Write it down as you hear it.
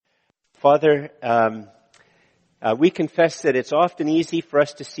Father, we confess that it's often easy for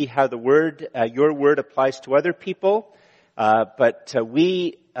us to see how the Word, your Word, applies to other people, but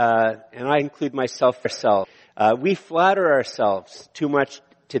we, and I include myself, we flatter ourselves too much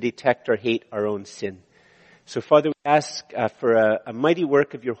to detect or hate our own sin. So, Father, we ask for a mighty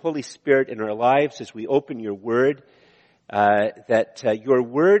work of your Holy Spirit in our lives as we open your Word, that your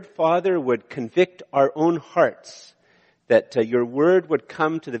Word, Father, would convict our own hearts, that your Word would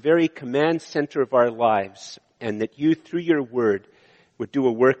come to the very command center of our lives, and that you, through your Word, would do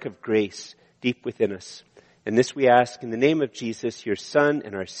a work of grace deep within us. And this we ask in the name of Jesus, your Son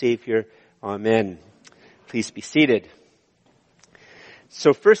and our Savior. Amen. Please be seated.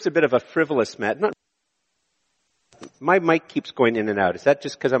 So first, a bit of a frivolous matter. My mic keeps going in and out. Is that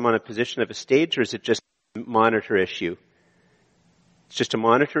just because I'm on a position of a stage, or is it just a monitor issue? It's just a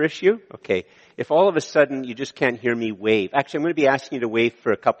monitor issue? Okay. If all of a sudden you just can't hear me wave. Actually, I'm going to be asking you to wave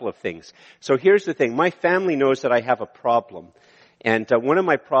for a couple of things. So here's the thing. My family knows that I have a problem. And one of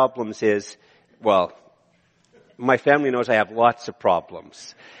my problems is, well, my family knows I have lots of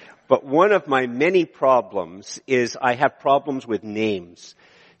problems. But one of my many problems is I have problems with names.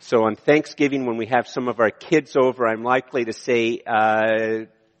 So on Thanksgiving, when we have some of our kids over, I'm likely to say,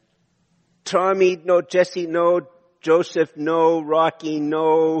 Tommy, no, Jesse, no, Joseph, no, Rocky,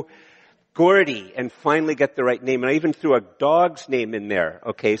 no, Gordy, and finally get the right name. And I even threw a dog's name in there.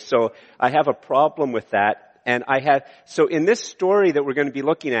 Okay, so I have a problem with that. And so in this story that we're going to be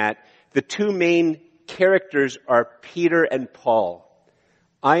looking at, the two main characters are Peter and Paul.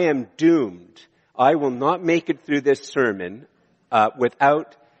 I am doomed. I will not make it through this sermon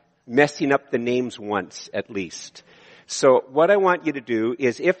without messing up the names once at least. So what I want you to do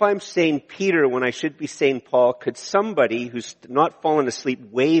is, if I'm saying Peter when I should be saying Paul, could somebody who's not fallen asleep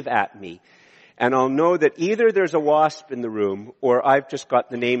wave at me? And I'll know that either there's a wasp in the room or I've just got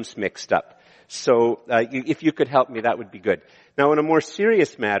the names mixed up. So if you could help me, that would be good. Now, on a more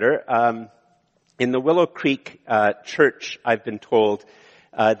serious matter, in the Willow Creek church, I've been told,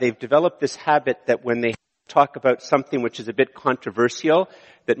 they've developed this habit that when they talk about something which is a bit controversial,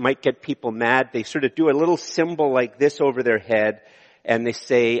 that might get people mad, they sort of do a little symbol like this over their head, and they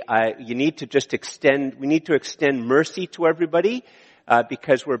say, we need to extend mercy to everybody,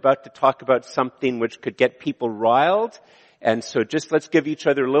 because we're about to talk about something which could get people riled, and so just let's give each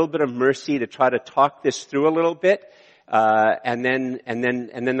other a little bit of mercy to try to talk this through a little bit, and then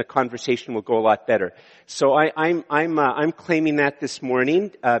the conversation will go a lot better. So I'm claiming that this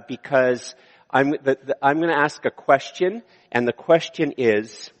morning, because I'm going to ask a question, and the question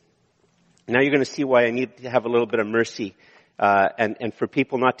is, now you're going to see why I need to have a little bit of mercy, and for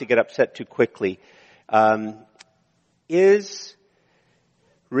people not to get upset too quickly. Is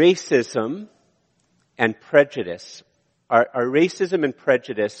racism and prejudice, are racism and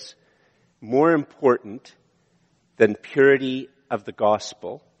prejudice more important than purity of the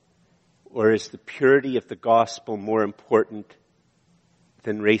gospel, or is the purity of the gospel more important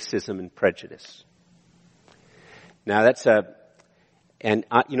than racism and prejudice? Now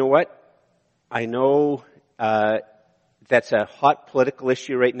you know what? I know that's a hot political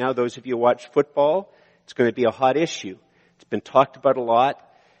issue right now. Those of you who watch football, it's going to be a hot issue. It's been talked about a lot,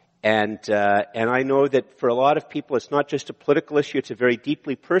 and I know that for a lot of people, it's not just a political issue; it's a very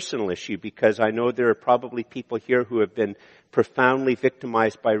deeply personal issue, because I know there are probably people here who have been profoundly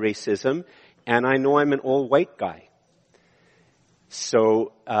victimized by racism, and I know I'm an old white guy.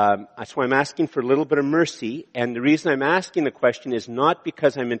 So that's why I'm asking for a little bit of mercy. And the reason I'm asking the question is not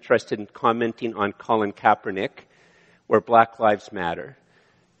because I'm interested in commenting on Colin Kaepernick or Black Lives Matter.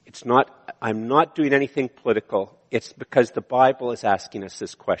 I'm not doing anything political. It's because the Bible is asking us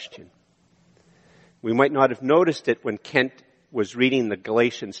this question. We might not have noticed it when Kent was reading the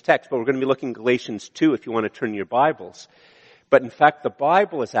Galatians text, but we're going to be looking at Galatians 2 if you want to turn your Bibles. But in fact, the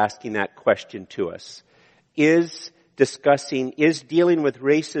Bible is asking that question to us. Is dealing with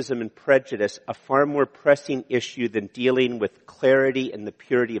racism and prejudice a far more pressing issue than dealing with clarity and the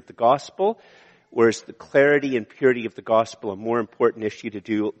purity of the gospel? Or is the clarity and purity of the gospel a more important issue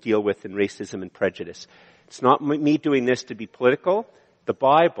to deal with than racism and prejudice? It's not me doing this to be political. The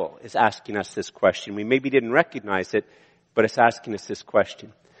Bible is asking us this question. We maybe didn't recognize it, but it's asking us this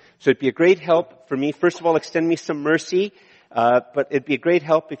question. So it'd be a great help for me. First of all, extend me some mercy. But it'd be a great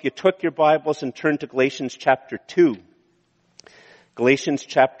help if you took your Bibles and turned to Galatians chapter 2. Galatians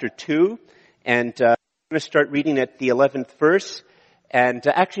chapter 2, and I'm going to start reading at the 11th verse. And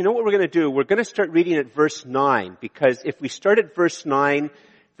actually, you know what we're going to do? We're going to start reading at verse 9, because if we start at verse 9,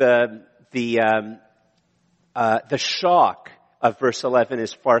 the shock of verse 11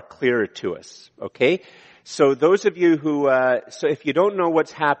 is far clearer to us. Okay? So those of you who, so if you don't know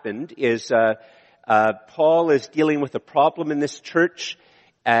what's happened is, Paul is dealing with a problem in this church,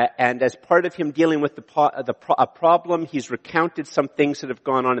 and as part of him dealing with a problem, he's recounted some things that have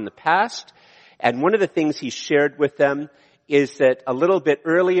gone on in the past. And one of the things he shared with them is that a little bit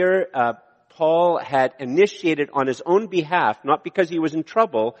earlier, Paul had initiated on his own behalf, not because he was in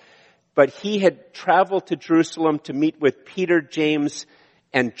trouble, but he had traveled to Jerusalem to meet with Peter, James,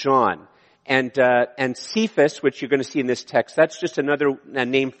 and John. And Cephas, which you're going to see in this text, that's just another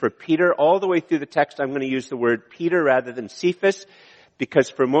name for Peter. All the way through the text, I'm going to use the word Peter rather than Cephas, because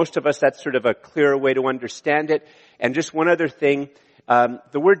for most of us, that's sort of a clearer way to understand it. And just one other thing,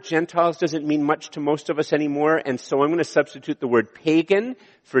 the word Gentiles doesn't mean much to most of us anymore, and so I'm going to substitute the word pagan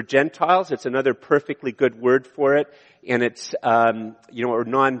for Gentiles. It's another perfectly good word for it, and it's, or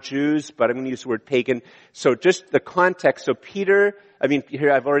non-Jews, but I'm going to use the word pagan. So just the context. So here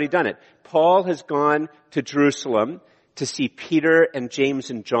I've already done it. Paul has gone to Jerusalem to see Peter and James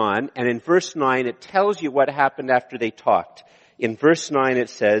and John, and in verse 9 it tells you what happened after they talked. In verse 9 it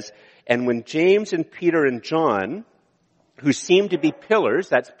says, "And when James and Peter and John, who seemed to be pillars,"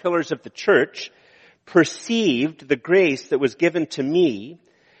 that's pillars of the church, "perceived the grace that was given to me,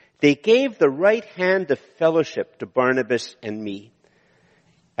 they gave the right hand of fellowship to Barnabas and me."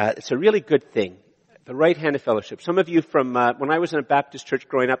 It's a really good thing. The right hand of fellowship. Some of you from, when I was in a Baptist church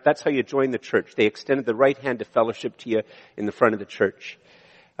growing up, that's how you joined the church. They extended the right hand of fellowship to you in the front of the church.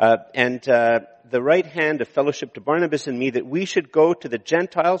 The right hand of fellowship to Barnabas and me, that we should go to the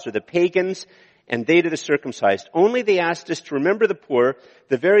Gentiles or the pagans, and they to the circumcised. Only they asked us to remember the poor,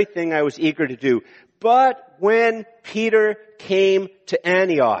 the very thing I was eager to do. But when Peter came to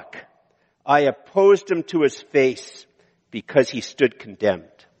Antioch, I opposed him to his face, because he stood condemned.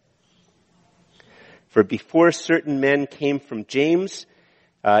 For before certain men came from James,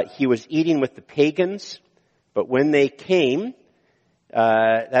 he was eating with the pagans. But when they came,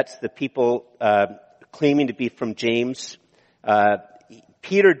 that's the people claiming to be from James,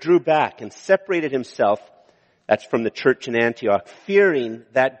 Peter drew back and separated himself, that's from the church in Antioch, fearing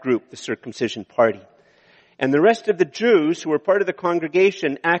that group, the circumcision party. And the rest of the Jews who were part of the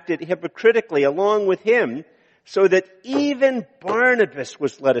congregation acted hypocritically along with him, so that even Barnabas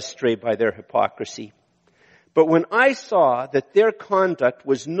was led astray by their hypocrisy. But when I saw that their conduct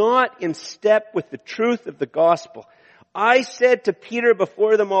was not in step with the truth of the gospel, I said to Peter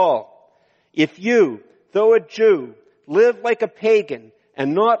before them all, "If you, though a Jew, live like a pagan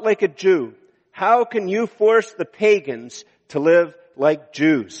and not like a Jew, how can you force the pagans to live like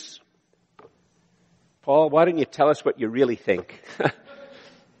Jews?" Paul, why don't you tell us what you really think?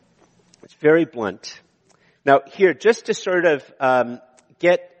 It's very blunt. Now here, just to sort of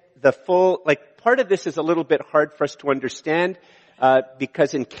get the full, part of this is a little bit hard for us to understand,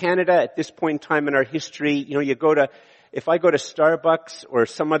 because in Canada at this point in time in our history, if I go to Starbucks or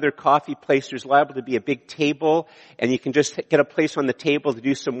some other coffee place, there's liable to be a big table, and you can just get a place on the table to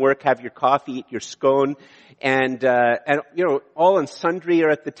do some work, have your coffee, eat your scone, and all and sundry are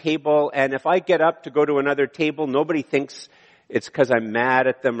at the table, and if I get up to go to another table, nobody thinks it's because I'm mad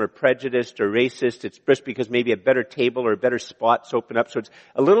at them or prejudiced or racist. It's just because maybe a better table or a better spot's open up. So it's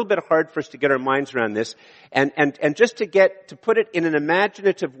a little bit hard for us to get our minds around this. And just to put it in an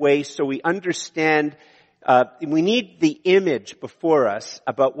imaginative way so we understand, we need the image before us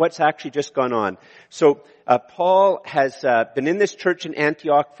about what's actually just gone on. So Paul has been in this church in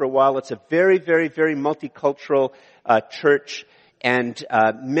Antioch for a while. It's a very, very, very multicultural church. And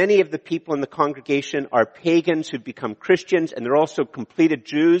many of the people in the congregation are pagans who've become Christians, and they're also completed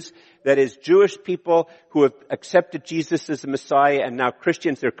Jews. That is, Jewish people who have accepted Jesus as the Messiah, and now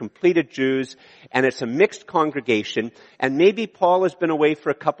Christians, they're completed Jews, and it's a mixed congregation. And maybe Paul has been away for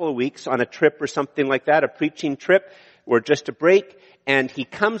a couple of weeks on a trip or something like that, a preaching trip, or just a break, and he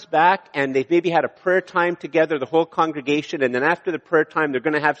comes back, and they've maybe had a prayer time together, the whole congregation, and then after the prayer time, they're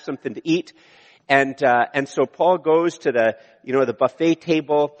going to have something to eat. And so Paul goes to the buffet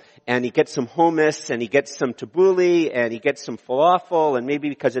table, and he gets some hummus, and he gets some tabbouleh, and he gets some falafel, and maybe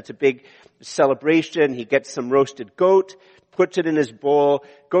because it's a big celebration, he gets some roasted goat, puts it in his bowl,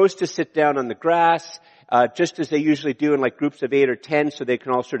 goes to sit down on the grass, just as they usually do in groups of 8 or 10, so they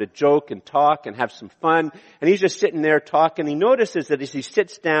can all sort of joke and talk and have some fun. And he's just sitting there talking. He notices that as he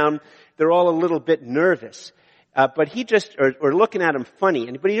sits down, they're all a little bit nervous. But he just, or looking at him funny,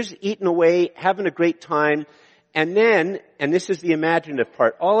 but he's just eating away, having a great time. And then, and this is the imaginative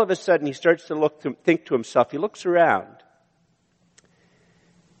part, all of a sudden he starts to think to himself, he looks around,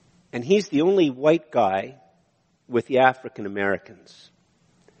 and he's the only white guy with the African Americans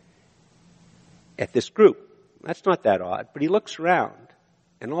at this group. That's not that odd, but he looks around,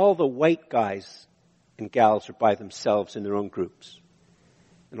 and all the white guys and gals are by themselves in their own groups.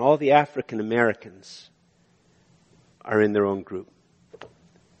 And all the African Americans are in their own group.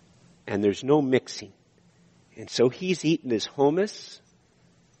 And there's no mixing. And so he's eating his hummus,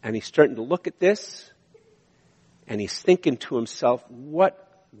 and he's starting to look at this, and he's thinking to himself,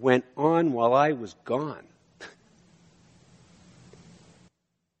 what went on while I was gone?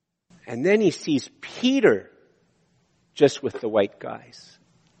 And then he sees Peter just with the white guys.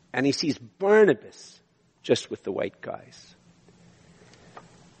 And he sees Barnabas just with the white guys.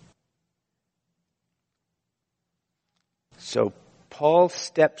 So Paul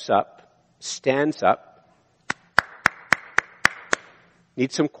stands up.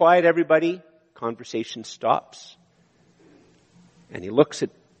 Need some quiet, everybody. Conversation stops. And he looks at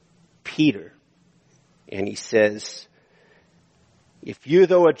Peter and he says, if you,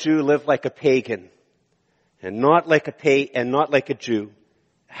 though a Jew, live like a pagan and not like a Jew,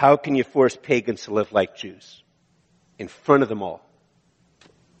 how can you force pagans to live like Jews? In front of them all.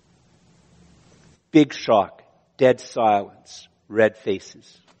 Big shock, dead silence, red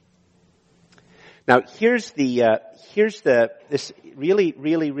faces. Now here's this really,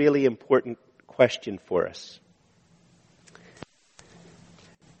 really, really important question for us.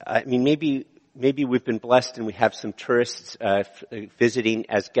 I mean, maybe we've been blessed and we have some tourists visiting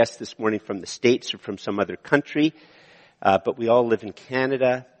as guests this morning from the States or from some other country, but we all live in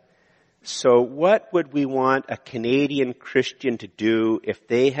Canada. So what would we want a Canadian Christian to do if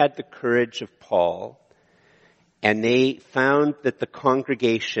they had the courage of Paul and they found that the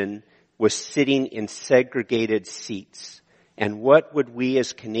congregation was sitting in segregated seats? And what would we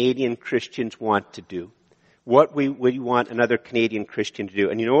as Canadian Christians want to do? What would we want another Canadian Christian to do?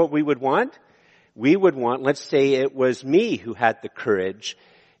 And you know what we would want? We would want, let's say it was me who had the courage.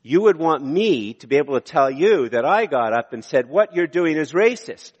 You would want me to be able to tell you that I got up and said, what you're doing is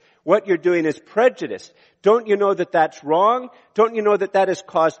racist. What you're doing is prejudiced. Don't you know that that's wrong? Don't you know that that has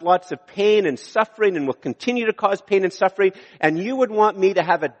caused lots of pain and suffering and will continue to cause pain and suffering? And you would want me to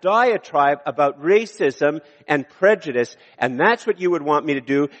have a diatribe about racism and prejudice, and that's what you would want me to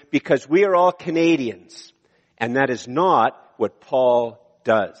do because we are all Canadians. And that is not what Paul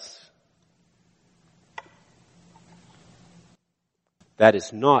does. That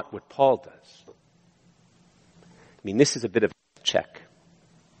is not what Paul does. I mean, this is a bit of a check.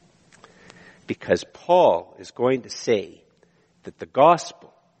 Because Paul is going to say that the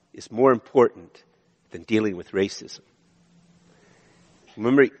gospel is more important than dealing with racism.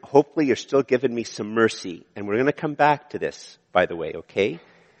 Remember, hopefully you're still giving me some mercy. And we're going to come back to this, by the way, okay?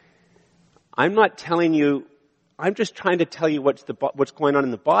 I'm not telling you, I'm just trying to tell you what's going on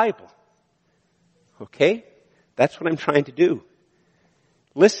in the Bible. Okay? That's what I'm trying to do.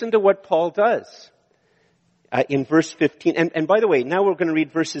 Listen to what Paul does. In verse 15, and by the way, now we're going to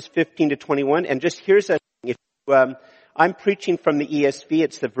read verses 15 to 21, and just here's a thing. I'm preaching from the ESV,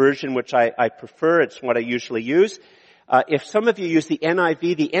 it's the version which I prefer, it's what I usually use. If some of you use the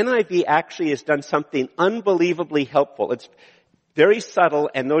NIV actually has done something unbelievably helpful. It's very subtle,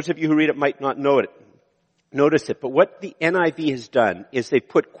 and those of you who read it might not notice it, but what the NIV has done is they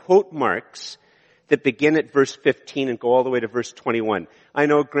put quote marks that begin at verse 15 and go all the way to verse 21. I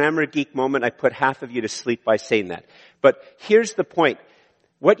know, grammar geek moment, I put half of you to sleep by saying that. But here's the point.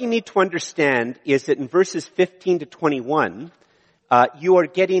 What you need to understand is that in verses 15 to 21, you are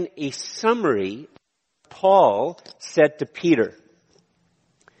getting a summary Paul said to Peter.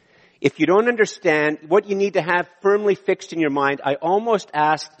 If you don't understand what you need to have firmly fixed in your mind, I almost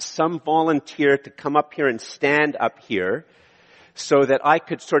asked some volunteer to come up here and stand up here so that I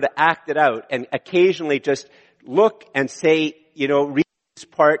could sort of act it out and occasionally just look and say, read these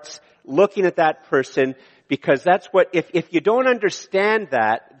parts, looking at that person, because that's what, if you don't understand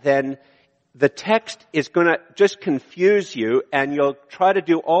that, then the text is going to just confuse you and you'll try to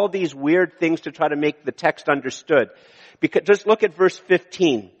do all these weird things to try to make the text understood. Because just look at verse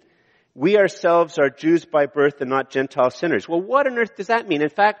 15. We ourselves are Jews by birth and not Gentile sinners. Well, what on earth does that mean? In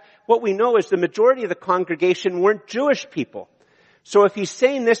fact, what we know is the majority of the congregation weren't Jewish people. So if he's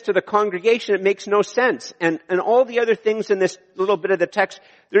saying this to the congregation, it makes no sense. And all the other things in this little bit of the text,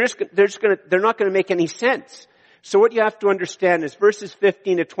 they're not going to make any sense. So what you have to understand is verses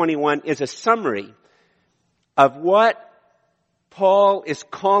 15 to 21 is a summary of what Paul is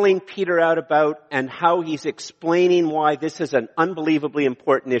calling Peter out about and how he's explaining why this is an unbelievably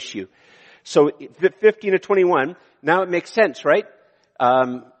important issue. So 15 to 21, now it makes sense, right?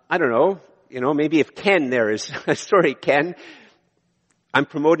 I don't know, maybe if Ken there is, sorry Ken, I'm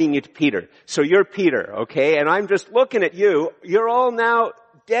promoting you to Peter. So you're Peter, okay? And I'm just looking at you. You're all now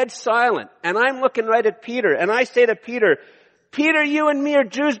dead silent. And I'm looking right at Peter. And I say to Peter, Peter, you and me are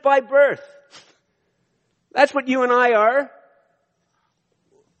Jews by birth. That's what you and I are.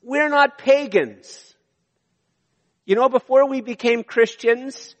 We're not pagans. You know, before we became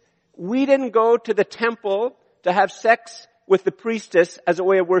Christians, we didn't go to the temple to have sex with the priestess as a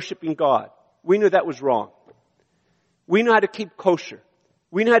way of worshiping God. We knew that was wrong. We knew how to keep kosher.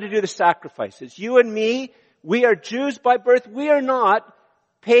 We knew how to do the sacrifices. You and me, we are Jews by birth. We are not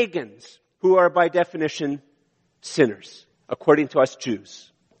pagans who are by definition sinners, according to us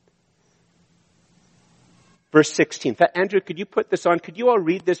Jews. Verse 16. Andrew, could you put this on? Could you all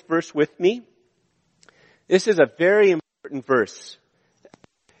read this verse with me? This is a very important verse.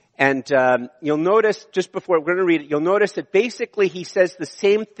 And you'll notice, just before we're going to read it, you'll notice that basically he says the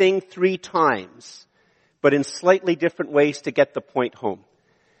same thing 3 times, but in slightly different ways to get the point home.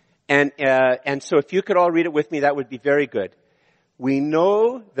 And so if you could all read it with me, that would be very good. We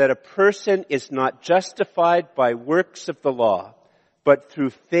know that a person is not justified by works of the law, but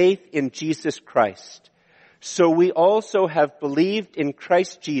through faith in Jesus Christ. So we also have believed in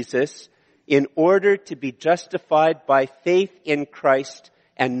Christ Jesus in order to be justified by faith in Christ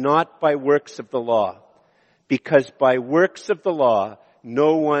and not by works of the law. Because by works of the law,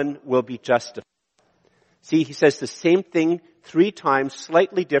 no one will be justified. See, he says the same thing 3 times,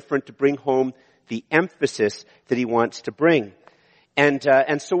 slightly different to bring home the emphasis that he wants to bring. And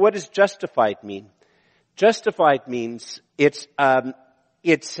so what does justified mean? Justified means it's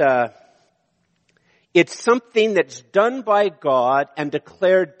something that's done by God and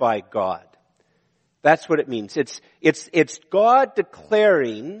declared by God. That's what it means. It's God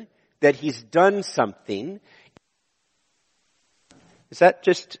declaring that he's done something. Is that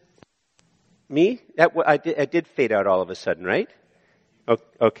just me? I did fade out all of a sudden, right?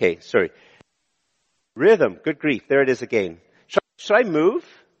 Okay, sorry. Rhythm, good grief, there it is again. Should I move?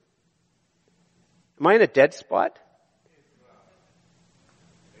 Am I in a dead spot?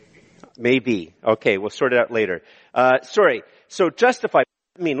 Maybe. Okay, we'll sort it out later. Sorry. So justified.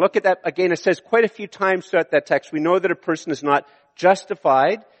 I mean, look at that again. It says quite a few times throughout that text, we know that a person is not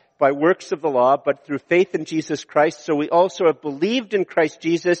justified by works of the law, but through faith in Jesus Christ. So we also have believed in Christ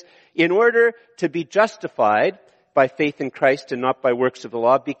Jesus in order to be justified by faith in Christ and not by works of the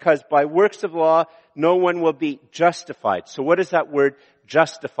law, because by works of the law, no one will be justified. So what does that word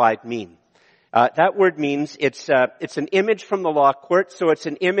justified mean? That word means it's an image from the law court. So it's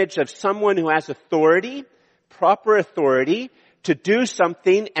an image of someone who has authority, proper authority, to do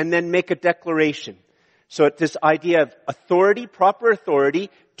something and then make a declaration. So it's this idea of authority, proper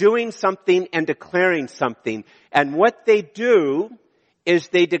authority, doing something and declaring something. And what they do is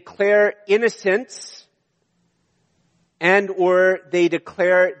they declare innocence and or they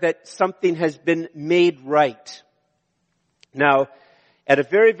declare that something has been made right. Now, at a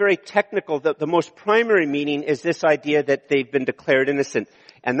very, very technical, the most primary meaning is this idea that they've been declared innocent.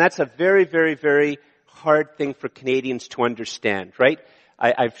 And that's a very, very, very hard thing for Canadians to understand, right?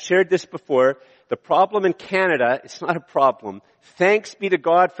 I've shared this before. The problem in Canada, it's not a problem. Thanks be to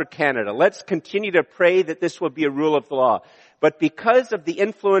God for Canada. Let's continue to pray that this will be a rule of the law. But because of the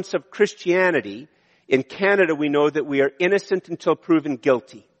influence of Christianity, in Canada we know that we are innocent until proven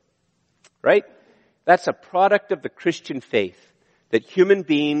guilty. Right? That's a product of the Christian faith. That human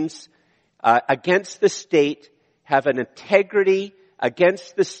beings, against the state, have an integrity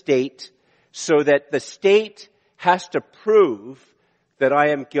against the state, so that the state has to prove that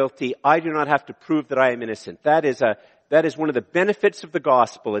I am guilty. I do not have to prove that I am innocent. That is one of the benefits of the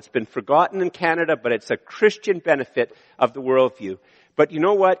gospel. It's been forgotten in Canada, but it's a Christian benefit of the worldview. But you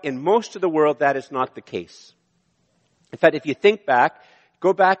know what? In most of the world, that is not the case. In fact, if you think back,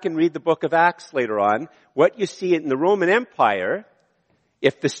 go back and read the book of Acts later on, what you see in the Roman Empire,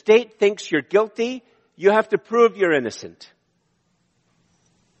 if the state thinks you're guilty, you have to prove you're innocent.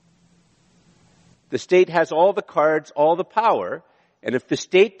 The state has all the cards, all the power, and if the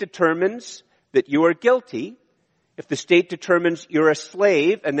state determines that you are guilty, if the state determines you're a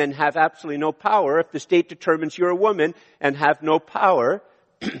slave and then have absolutely no power, if the state determines you're a woman and have no power,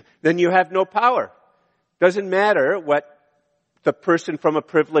 then you have no power. Doesn't matter what the person from a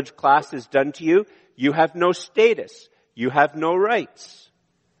privileged class has done to you, you have no status. You have no rights.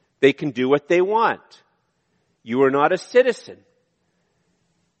 They can do what they want. You are not a citizen.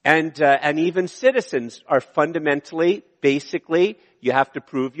 And even citizens are fundamentally, basically, you have to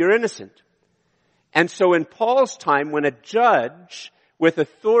prove you're innocent. And so in Paul's time, when a judge with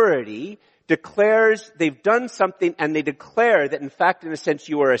authority declares they've done something and they declare that in fact, in a sense,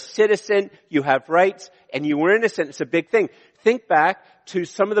 you are a citizen, you have rights, and you were innocent, it's a big thing. Think back to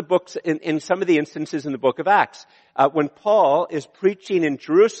some of the books, in some of the instances in the book of Acts, when Paul is preaching in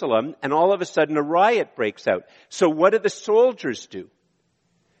Jerusalem and all of a sudden a riot breaks out. So what do the soldiers do?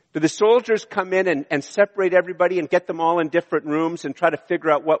 Do the soldiers come in and separate everybody and get them all in different rooms and try to figure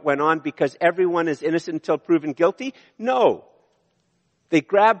out what went on because everyone is innocent until proven guilty? No. They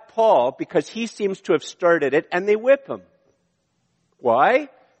grab Paul because he seems to have started it and they whip him. Why?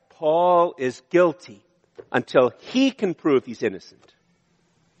 Paul is guilty until he can prove he's innocent.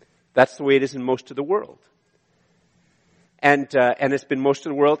 That's the way it is in most of the world. And it's been most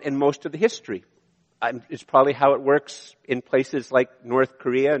of the world and most of the history. It's probably how it works in places like North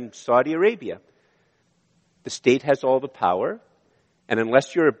Korea and Saudi Arabia. The state has all the power, and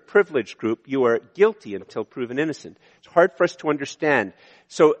unless you're a privileged group, you are guilty until proven innocent. It's hard for us to understand.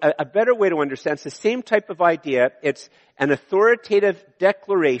 So a better way to understand, it's the same type of idea. It's an authoritative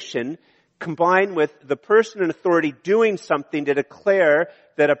declaration combined with the person in authority doing something to declare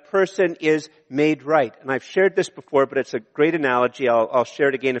that a person is made right. And I've shared this before, but it's a great analogy. I'll share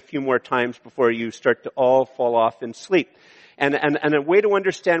it again a few more times before you start to all fall off in sleep. And a way to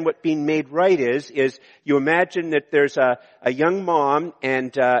understand what being made right is you imagine that there's a young mom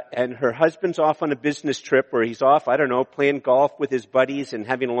and her husband's off on a business trip, or he's off, I don't know, playing golf with his buddies and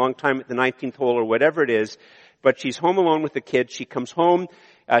having a long time at the 19th hole or whatever it is. But she's home alone with the kids. She comes home.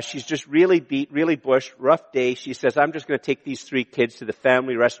 She's just really beat, really bushed, rough day. She says, I'm just going to take these 3 kids to the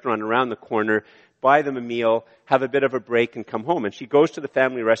family restaurant around the corner, buy them a meal, have a bit of a break, and come home. And she goes to the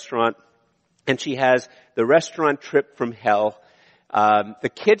family restaurant, and she has the restaurant trip from hell.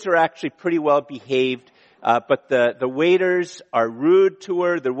 The kids are actually pretty well behaved, but the waiters are rude to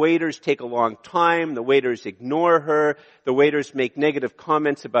her. The waiters take a long time. The waiters ignore her. The waiters make negative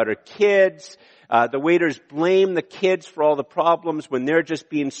comments about her kids. The waiters blame the kids for all the problems when they're just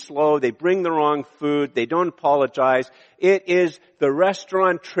being slow. They bring the wrong food. They don't apologize. It is the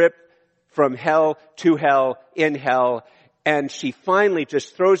restaurant trip from hell to hell in hell. And she finally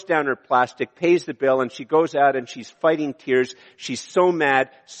just throws down her plastic, pays the bill, and she goes out and she's fighting tears. She's so mad,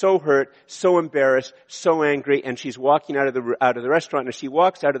 so hurt, so embarrassed, so angry, and she's walking out of the restaurant. And as she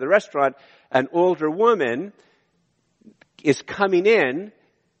walks out of the restaurant, an older woman is coming in.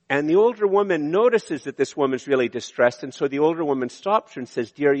 And the older woman notices that this woman's really distressed, and so the older woman stops her and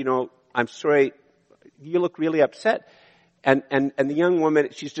says, dear, I'm sorry, you look really upset. And the young woman,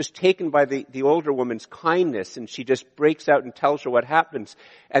 she's just taken by the older woman's kindness, and she just breaks out and tells her what happens.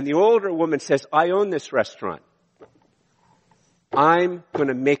 And the older woman says, I own this restaurant. I'm going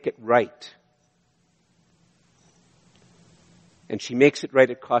to make it right. And she makes it right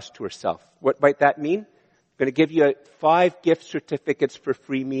at cost to herself. What might that mean? I'm going to give you 5 gift certificates for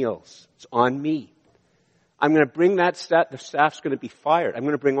free meals. It's on me. I'm going to bring that staff. The staff's going to be fired. I'm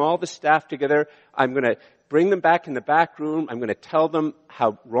going to bring all the staff together. I'm going to bring them back in the back room. I'm going to tell them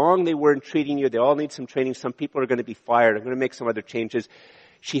how wrong they were in treating you. They all need some training. Some people are going to be fired. I'm going to make some other changes.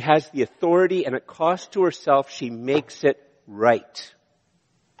 She has the authority, and at cost to herself, she makes it right.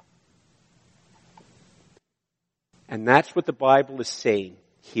 And that's what the Bible is saying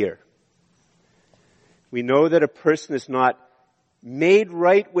here. We know that a person is not made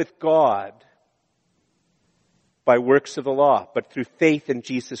right with God by works of the law, but through faith in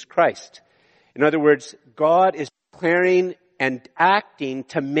Jesus Christ. In other words, God is declaring and acting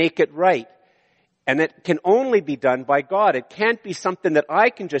to make it right. And it can only be done by God. It can't be something that I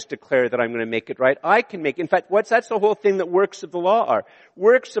can just declare that I'm going to make it right. I can make it. In fact, that's the whole thing that works of the law are.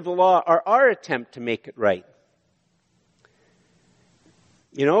 Works of the law are our attempt to make it right.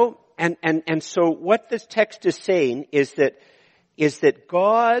 And so what this text is saying is that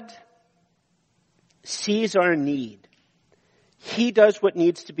God sees our need. He does what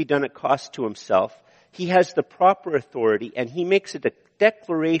needs to be done at cost to himself. He has the proper authority, and he makes a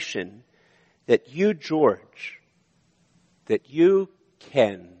declaration that you, George, that you,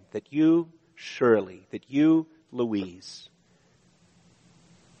 Ken, that you, Shirley, that you, Louise,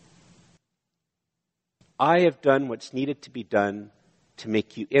 I have done what's needed to be done to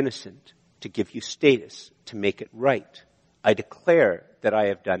make you innocent, to give you status, to make it right. I declare that I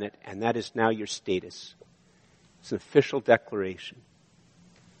have done it, and that is now your status. It's an official declaration.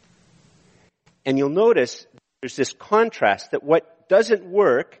 And you'll notice there's this contrast that what doesn't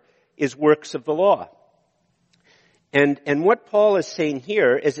work is works of the law. And what Paul is saying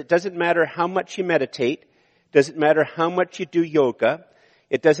here is it doesn't matter how much you meditate, doesn't matter how much you do yoga,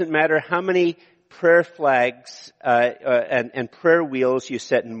 it doesn't matter how many prayer flags and prayer wheels you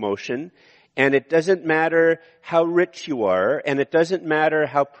set in motion, and it doesn't matter how rich you are, and it doesn't matter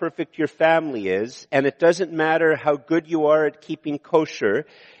how perfect your family is, and it doesn't matter how good you are at keeping kosher,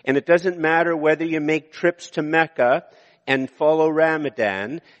 and it doesn't matter whether you make trips to Mecca, and follow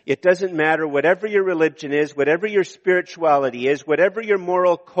Ramadan. It doesn't matter whatever your religion is, whatever your spirituality is, whatever your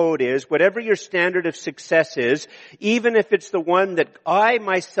moral code is, whatever your standard of success is, even if it's the one that I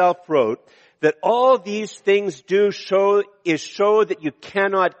myself wrote, that all these things show that you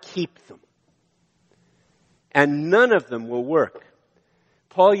cannot keep them. And none of them will work.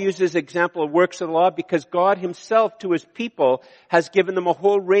 Paul uses example of works of the law because God himself to his people has given them a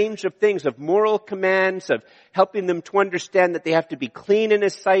whole range of things, of moral commands, of helping them to understand that they have to be clean in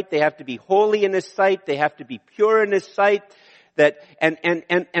his sight, they have to be holy in his sight, they have to be pure in his sight. And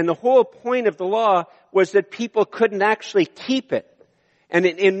the whole point of the law was that people couldn't actually keep it. And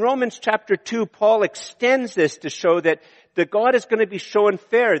in Romans chapter 2, Paul extends this to show that God is going to be shown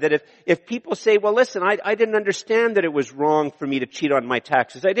fair, that if people say, well listen, I didn't understand that it was wrong for me to cheat on my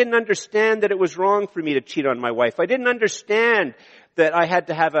taxes. I didn't understand that it was wrong for me to cheat on my wife. I didn't understand that I had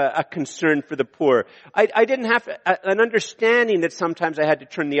to have a concern for the poor. I didn't have an understanding that sometimes I had to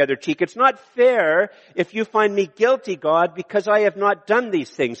turn the other cheek. It's not fair if you find me guilty, God, because I have not done these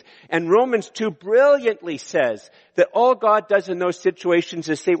things. And Romans 2 brilliantly says that all God does in those situations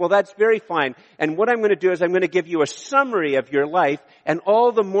is say, well, that's very fine. And what I'm going to do is I'm going to give you a summary of your life and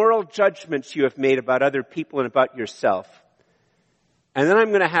all the moral judgments you have made about other people and about yourself. And then I'm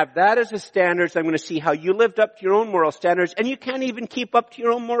going to have that as a standard. So I'm going to see how you lived up to your own moral standards, and you can't even keep up to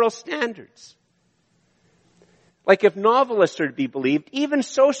your own moral standards. Like if novelists are to be believed, even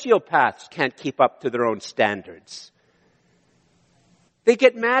sociopaths can't keep up to their own standards. They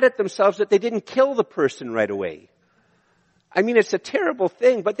get mad at themselves that they didn't kill the person right away. I mean, it's a terrible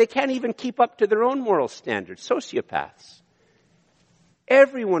thing, but they can't even keep up to their own moral standards. Sociopaths.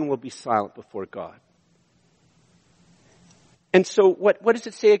 Everyone will be silent before God. And so what does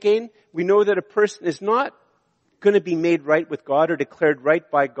it say again? We know that a person is not going to be made right with God or declared right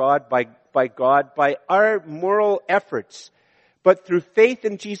by God by our moral efforts, but through faith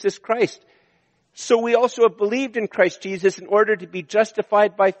in Jesus Christ. So we also have believed in Christ Jesus in order to be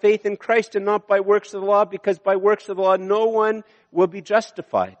justified by faith in Christ and not by works of the law, because by works of the law no one will be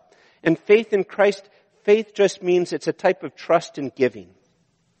justified. And faith in Christ, faith just means it's a type of trust and giving.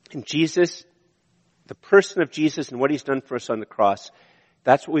 In Jesus, the person of Jesus and what he's done for us on the cross,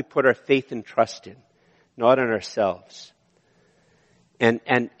 that's what we put our faith and trust in, not in ourselves. And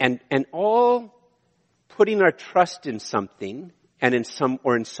all putting our trust in something and in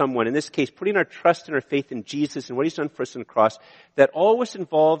someone, in this case, putting our trust and our faith in Jesus and what he's done for us on the cross, that always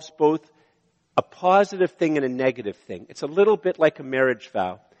involves both a positive thing and a negative thing. It's a little bit like a marriage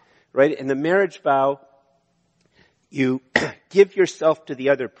vow, right? In the marriage vow, you give yourself to the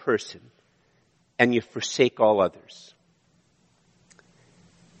other person and you forsake all others.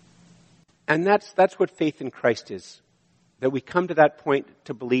 And that's what faith in Christ is. That we come to that point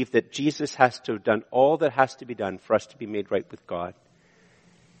to believe that Jesus has to have done all that has to be done for us to be made right with God.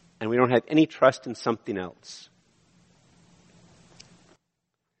 And we don't have any trust in something else.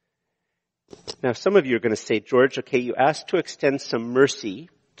 Now some of you are going to say, George, okay, you asked to extend some mercy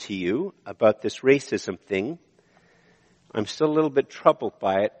to you about this racism thing. I'm still a little bit troubled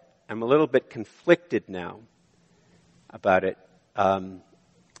by it. I'm a little bit conflicted now about it. Are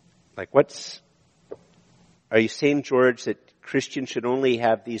you saying, George, that Christians should only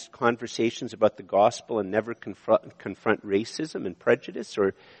have these conversations about the gospel and never confront racism and prejudice?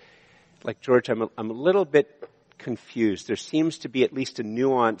 Or, like, George, I'm a little bit confused. There seems to be at least a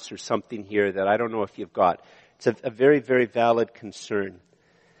nuance or something here that I don't know if you've got. It's a very, very valid concern.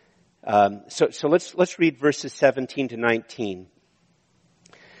 So let's read verses 17 to 19.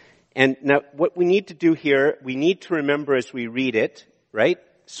 And now what we need to do here, we need to remember as we read it, right?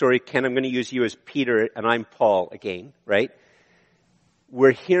 Sorry, Ken, I'm going to use you as Peter and I'm Paul again, right?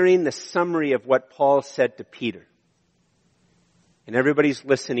 We're hearing the summary of what Paul said to Peter. And everybody's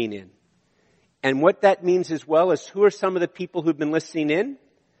listening in. And what that means as well is, who are some of the people who've been listening in?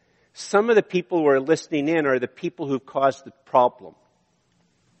 Some of the people who are listening in are the people who've caused the problem.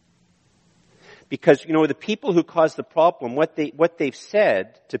 Because, the people who caused the problem, what they've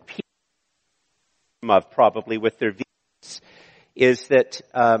said to Peter, of probably with their views, is that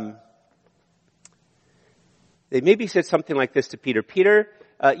they maybe said something like this to Peter. Peter,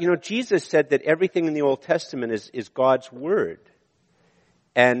 Jesus said that everything in the Old Testament is God's Word.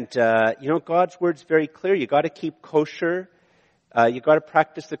 And, God's Word's very clear. You gotta keep kosher. You gotta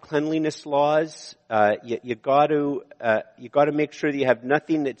practice the cleanliness laws. You gotta make sure that you have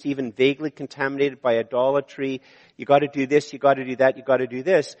nothing that's even vaguely contaminated by idolatry. You gotta do this, you gotta do that, you gotta do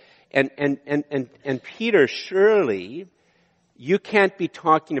this. And Peter, surely, you can't be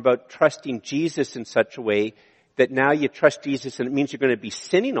talking about trusting Jesus in such a way that now you trust Jesus and it means you're going to be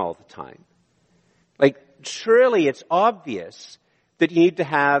sinning all the time. Like, surely it's obvious that you need to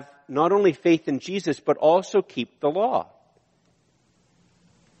have not only faith in Jesus, but also keep the law.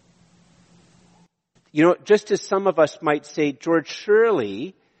 You know, just as some of us might say, George,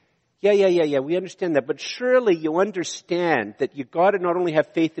 surely, yeah, we understand that, but surely you understand that you gotta not only have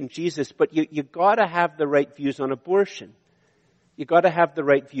faith in Jesus, but you gotta have the right views on abortion. You gotta have the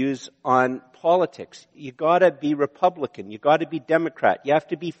right views on politics. You gotta be Republican. You gotta be Democrat. You have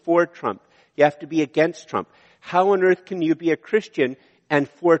to be for Trump. You have to be against Trump. How on earth can you be a Christian and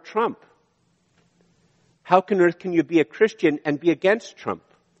for Trump? How on earth can you be a Christian and be against Trump?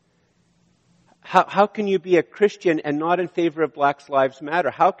 How can you be a Christian and not in favor of Black Lives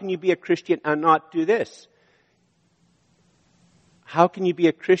Matter? How can you be a Christian and not do this? How can you be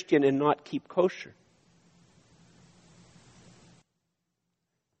a Christian and not keep kosher?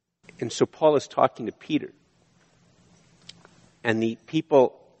 And so Paul is talking to Peter. And the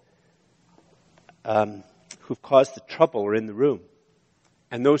people who've caused the trouble are in the room.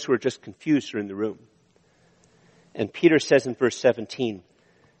 And those who are just confused are in the room. And Peter says in verse 17,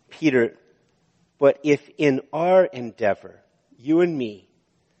 Peter, but if in our endeavor, you and me,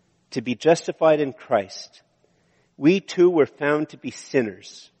 to be justified in Christ, we too were found to be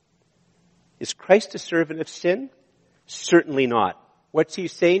sinners, is Christ a servant of sin? Certainly not. What's he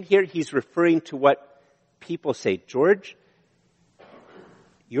saying here? He's referring to what people say. George,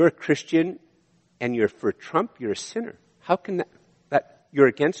 you're a Christian and you're for Trump, you're a sinner. How can that you're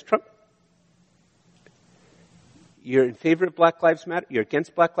against Trump? You're in favor of Black Lives Matter? You're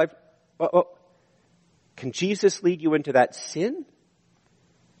against Black Lives Matter? Can Jesus lead you into that sin?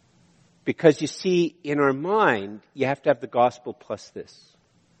 Because you see, in our mind, you have to have the gospel plus this.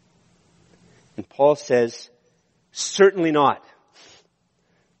 And Paul says, certainly not.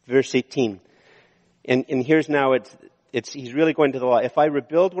 Verse 18. And here's now, he's really going to the law. If I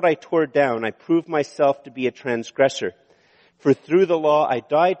rebuild what I tore down, I prove myself to be a transgressor. For through the law, I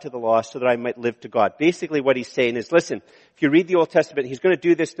died to the law so that I might live to God. Basically what he's saying is, listen, if you read the Old Testament, he's going to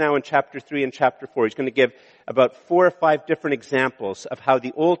do this now in chapter 3 and chapter 4. He's going to give about 4 or 5 different examples of how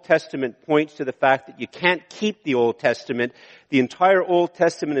the Old Testament points to the fact that you can't keep the Old Testament. The entire Old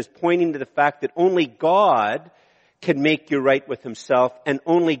Testament is pointing to the fact that only God can make you right with himself, and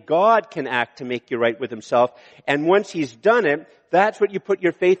only God can act to make you right with himself. And once he's done it, that's what you put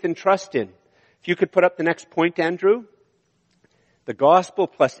your faith and trust in. If you could put up the next point, Andrew. The gospel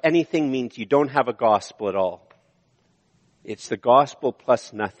plus anything means you don't have a gospel at all. It's the gospel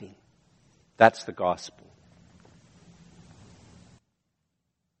plus nothing. That's the gospel.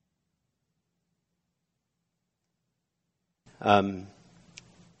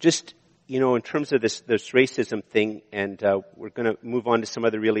 Just, in terms of this racism thing, and we're going to move on to some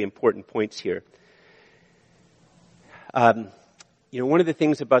other really important points here. One of the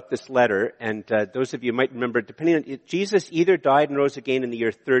things about this letter, and those of you might remember, depending on Jesus either died and rose again in the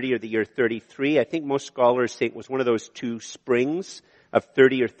year 30 or the year 33. I think most scholars say it was one of those 2 springs of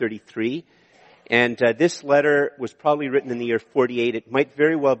 30 or 33. And this letter was probably written in the year 48. It might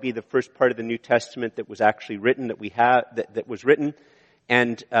very well be the first part of the New Testament that was actually written, that was written.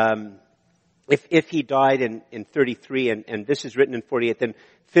 And if he died in 33 and this is written in 48, then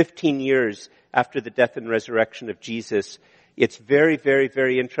 15 years after the death and resurrection of Jesus, it's very, very,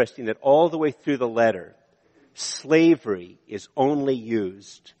 very interesting that all the way through the letter, slavery is only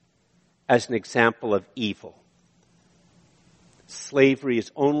used as an example of evil. Slavery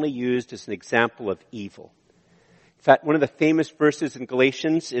is only used as an example of evil. In fact, one of the famous verses in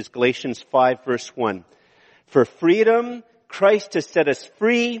Galatians is Galatians 5 verse 1. For freedom, Christ has set us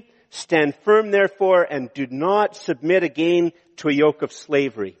free. Stand firm, therefore, and do not submit again to a yoke of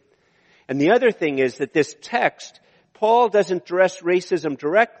slavery. And the other thing is that this text, Paul doesn't address racism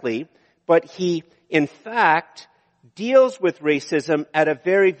directly, but he, in fact, deals with racism at a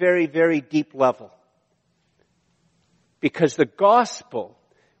very, very, very deep level. Because the gospel,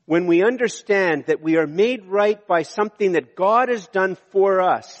 when we understand that we are made right by something that God has done for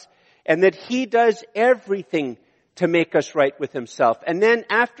us, and that he does everything to make us right with himself. And then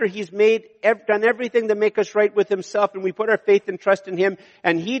after he's done everything to make us right with himself, and we put our faith and trust in him,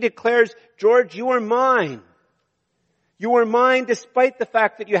 and he declares, George, you are mine. You are mine despite the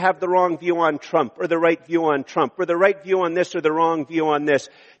fact that you have the wrong view on Trump, or the right view on Trump, or the right view on this, or the wrong view on this.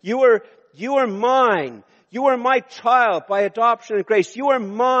 You are mine. You are my child by adoption and grace. You are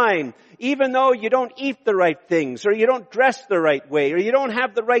mine, even though you don't eat the right things, or you don't dress the right way, or you don't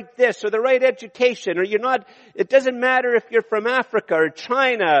have the right this, or the right education, or it doesn't matter if you're from Africa, or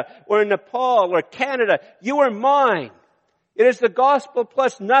China, or Nepal, or Canada. You are mine. It is the gospel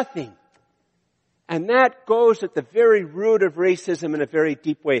plus nothing. And that goes at the very root of racism in a very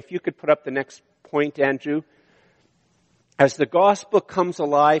deep way. If you could put up the next point, Andrew? As the gospel comes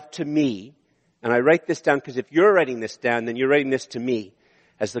alive to me, and I write this down because if you're writing this down, then you're writing this to me.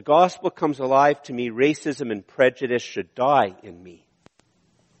 As the gospel comes alive to me, racism and prejudice should die in me.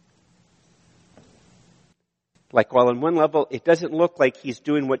 Like, while on one level, it doesn't look like he's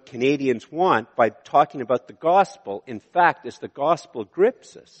doing what Canadians want by talking about the gospel. In fact, as the gospel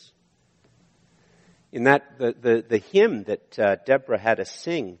grips us, in that, the hymn that Deborah had us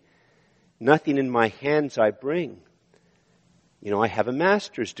sing, nothing in my hands I bring. I have a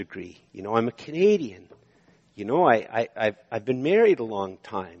master's degree. I'm a Canadian. I've been married a long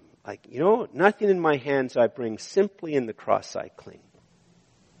time. Nothing in my hands I bring, simply in the cross I cling.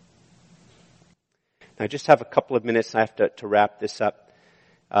 Now, I just have a couple of minutes. I have to wrap this up.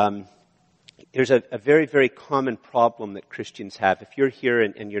 There's a very, very common problem that Christians have. If you're here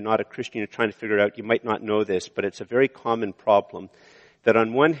and you're not a Christian, you're trying to figure it out, you might not know this, but it's a very common problem that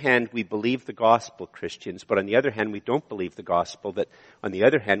on one hand we believe the gospel, Christians, but on the other hand we don't believe the gospel. That on the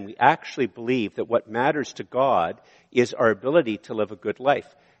other hand we actually believe that what matters to God is our ability to live a good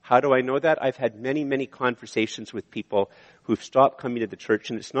life. How do I know that? I've had many, many conversations with people who've stopped coming to the church,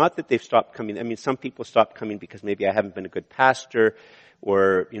 and it's not that they've stopped coming. Some people stop coming because maybe I haven't been a good pastor,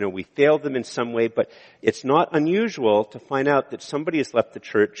 or, we failed them in some way, but it's not unusual to find out that somebody has left the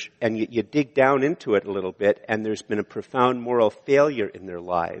church and you dig down into it a little bit and there's been a profound moral failure in their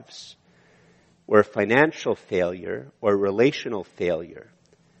lives, or a financial failure, or relational failure.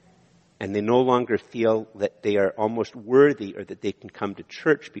 And they no longer feel that they are almost worthy or that they can come to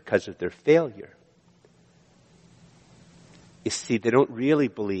church because of their failure. You see, they don't really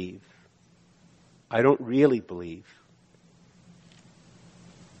believe. I don't really believe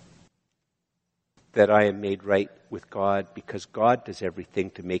that I am made right with God because God does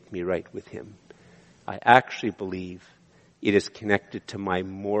everything to make me right with Him. I actually believe it is connected to my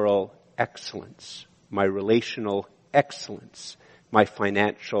moral excellence, my relational excellence, my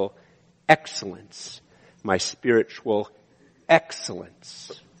financial excellence, my spiritual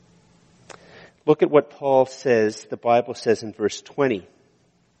excellence. Look at what Paul says, the Bible says in verse 20.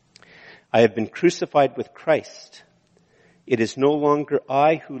 I have been crucified with Christ. It is no longer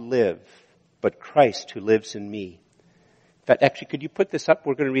I who live, but Christ who lives in me. In fact, actually, could you put this up?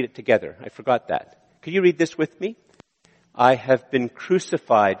 We're going to read it together. I forgot that. Could you read this with me? I have been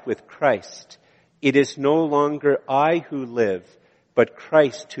crucified with Christ. It is no longer I who live, but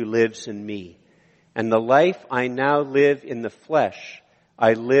Christ who lives in me. And the life I now live in the flesh,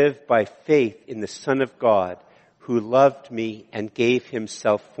 I live by faith in the Son of God, who loved me and gave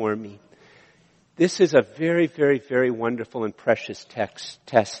Himself for me. This is a very, very, very wonderful and precious text.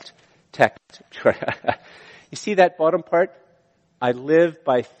 You see that bottom part? I live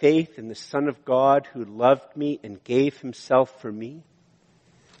by faith in the Son of God who loved me and gave Himself for me.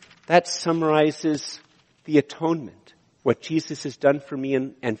 That summarizes the atonement, what Jesus has done for me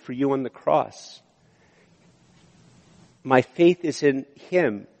and for you on the cross. My faith is in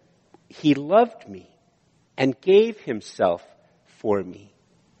Him. He loved me and gave Himself for me.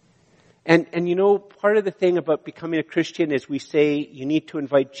 And part of the thing about becoming a Christian is we say you need to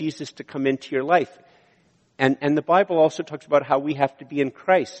invite Jesus to come into your life. And the Bible also talks about how we have to be in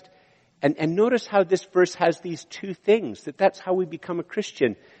Christ. And notice how this verse has these two things, that's how we become a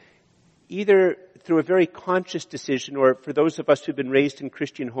Christian. Either through a very conscious decision, or for those of us who've been raised in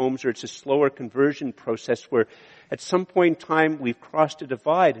Christian homes, or it's a slower conversion process where at some point in time we've crossed a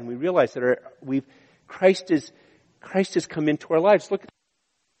divide and we realize that Christ has come into our lives.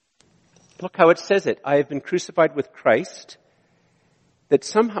 Look how it says it. I have been crucified with Christ. That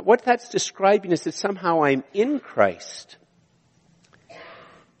somehow, what that's describing is that somehow I'm in Christ.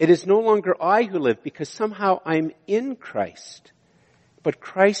 It is no longer I who live because somehow I'm in Christ, but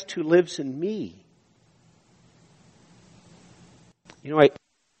Christ who lives in me.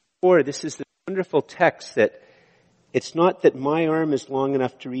 This is the wonderful text that it's not that my arm is long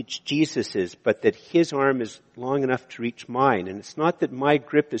enough to reach Jesus's, but that His arm is long enough to reach mine. And it's not that my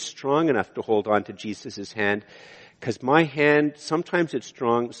grip is strong enough to hold on to Jesus's hand, because my hand, sometimes it's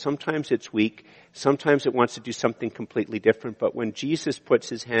strong, sometimes it's weak, sometimes it wants to do something completely different. But when Jesus puts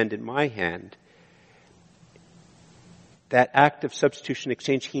His hand in my hand, that act of substitution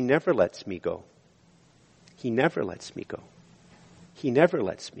exchange, He never lets me go. He never lets me go. He never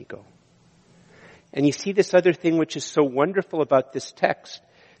lets me go. And you see this other thing which is so wonderful about this text.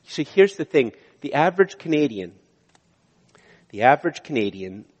 So here's the thing. The average Canadian,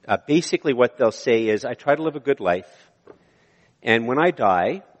 basically what they'll say is, I try to live a good life, and when I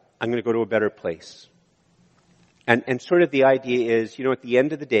die, I'm going to go to a better place. And sort of the idea is, at the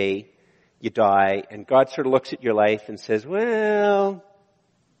end of the day, you die, and God sort of looks at your life and says, well,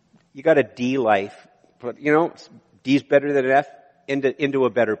 you got a D life, but D's better than an F, into a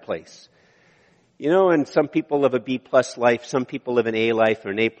better place. And some people live a B plus life, some people live an A life or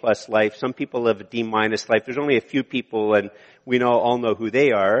an A plus life, some people live a D minus life. There's only a few people, and we all know who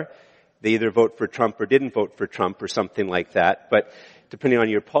they are. They either vote for Trump or didn't vote for Trump or something like that, but depending on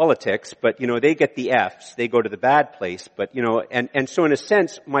your politics, but they get the Fs, they go to the bad place, but and so in a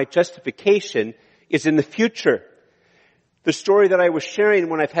sense, my justification is in the future. The story that I was sharing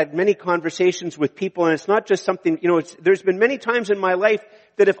when I've had many conversations with people, and it's not just something, there's been many times in my life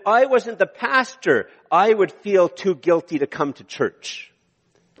that if I wasn't the pastor, I would feel too guilty to come to church.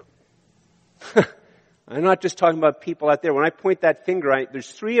 I'm not just talking about people out there. When I point that finger,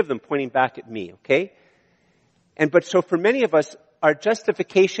 there's 3 of them pointing back at me, okay? But so for many of us, our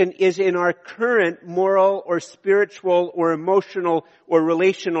justification is in our current moral or spiritual or emotional or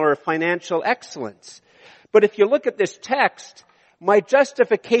relational or financial excellence. But if you look at this text, my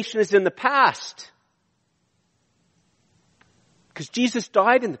justification is in the past. Because Jesus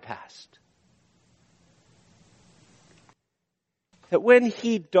died in the past. That when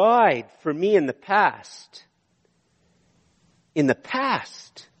He died for me in the past,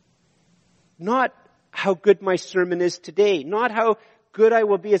 not how good my sermon is today, not how good I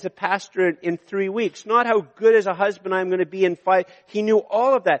will be as a pastor in 3 weeks, not how good as a husband I'm going to be in 5. He knew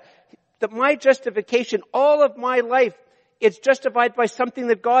all of that. That my justification, all of my life, is justified by something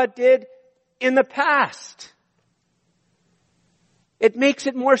that God did in the past. It makes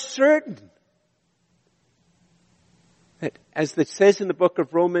it more certain that, as it says in the book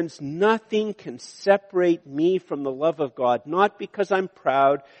of Romans, nothing can separate me from the love of God. Not because I'm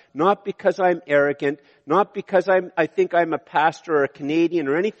proud, not because I'm arrogant, not because I think I'm a pastor or a Canadian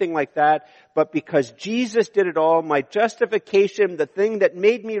or anything like that, but because Jesus did it all. My justification, the thing that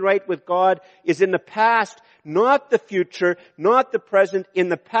made me right with God, is in the past, not the future, not the present, in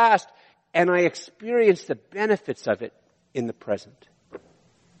the past. And I experience the benefits of it in the present.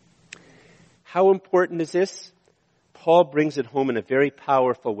 How important is this? Paul brings it home in a very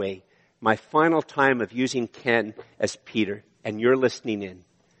powerful way. My final time of using Ken as Peter, and you're listening in.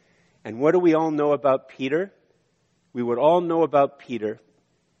 And what do we all know about Peter? We would all know about Peter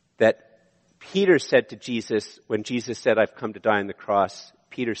that Peter said to Jesus, when Jesus said, I've come to die on the cross,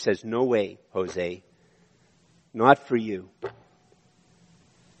 Peter says, no way, Jose. Not for you.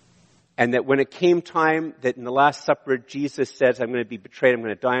 And that when it came time that in the Last Supper, Jesus says, I'm going to be betrayed, I'm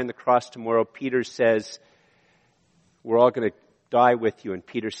going to die on the cross tomorrow, Peter says, we're all going to die with you. And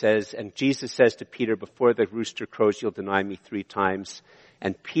Peter says, and Jesus says to Peter, before the rooster crows, you'll deny me 3 times.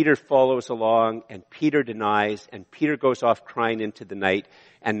 And Peter follows along, and Peter denies, and Peter goes off crying into the night.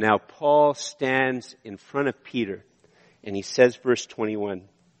 And now Paul stands in front of Peter, and he says, verse 21.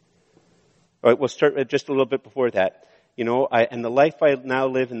 All right, we'll start just a little bit before that. And the life I now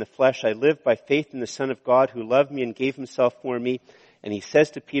live in the flesh, I live by faith in the Son of God who loved me and gave himself for me. And he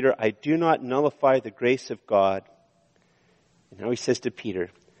says to Peter, I do not nullify the grace of God. And now he says to Peter,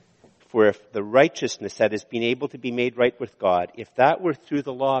 for if the righteousness that is being able to be made right with God, if that were through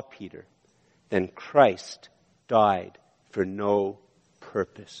the law, Peter, then Christ died for no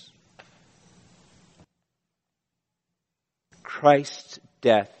purpose. Christ's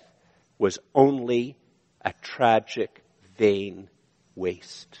death was only a tragic, vain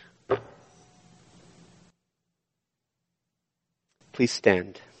waste. Please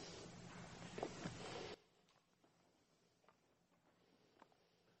stand.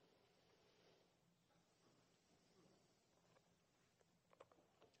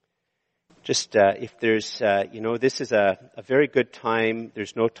 Just if there's, this is a very good time.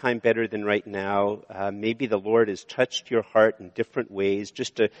 There's no time better than right now. Maybe the Lord has touched your heart in different ways.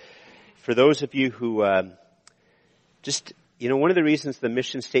 For those of you who, one of the reasons the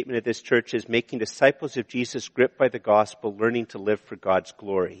mission statement of this church is making disciples of Jesus gripped by the gospel, learning to live for God's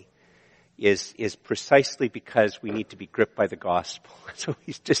glory, is precisely because we need to be gripped by the gospel. So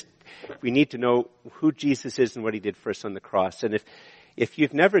we need to know who Jesus is and what he did for us on the cross. And if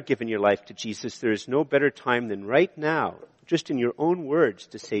you've never given your life to Jesus, there is no better time than right now, just in your own words,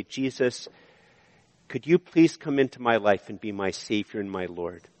 to say, Jesus, could you please come into my life and be my Savior and my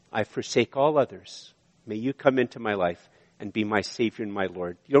Lord? I forsake all others. May you come into my life and be my Savior and my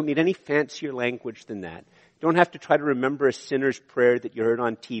Lord. You don't need any fancier language than that. You don't have to try to remember a sinner's prayer that you heard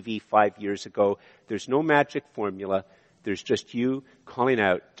on TV 5 years ago. There's no magic formula. There's just you calling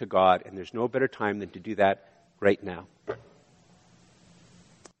out to God, and there's no better time than to do that right now.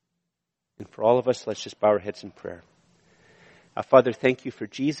 And for all of us, let's just bow our heads in prayer. Father, thank you for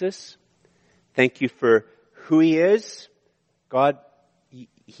Jesus. Thank you for who he is. God,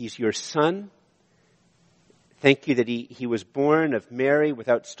 he's your son. Thank you that he was born of Mary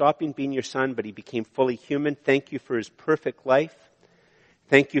without stopping being your son, but he became fully human. Thank you for his perfect life.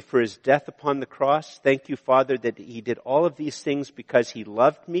 Thank you for his death upon the cross. Thank you, Father, that he did all of these things because he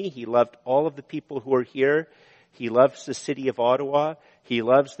loved me. He loved all of the people who are here. He loves the city of Ottawa. He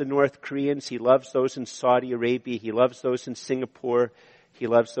loves the North Koreans. He loves those in Saudi Arabia. He loves those in Singapore. He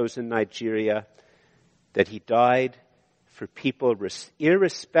loves those in Nigeria. That he died for people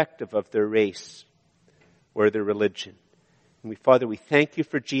irrespective of their race or their religion. And Father, we thank you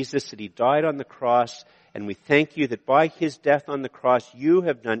for Jesus, that he died on the cross, and we thank you that by his death on the cross, you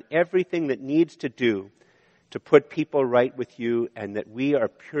have done everything that needs to do to put people right with you, and that we are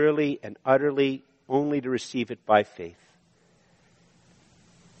purely and utterly only to receive it by faith.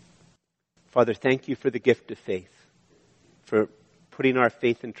 Father, thank you for the gift of faith, for putting our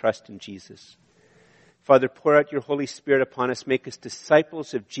faith and trust in Jesus. Father, pour out your Holy Spirit upon us. Make us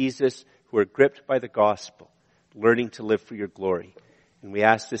disciples of Jesus who are gripped by the gospel, learning to live for your glory. And we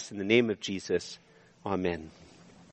ask this in the name of Jesus. Amen.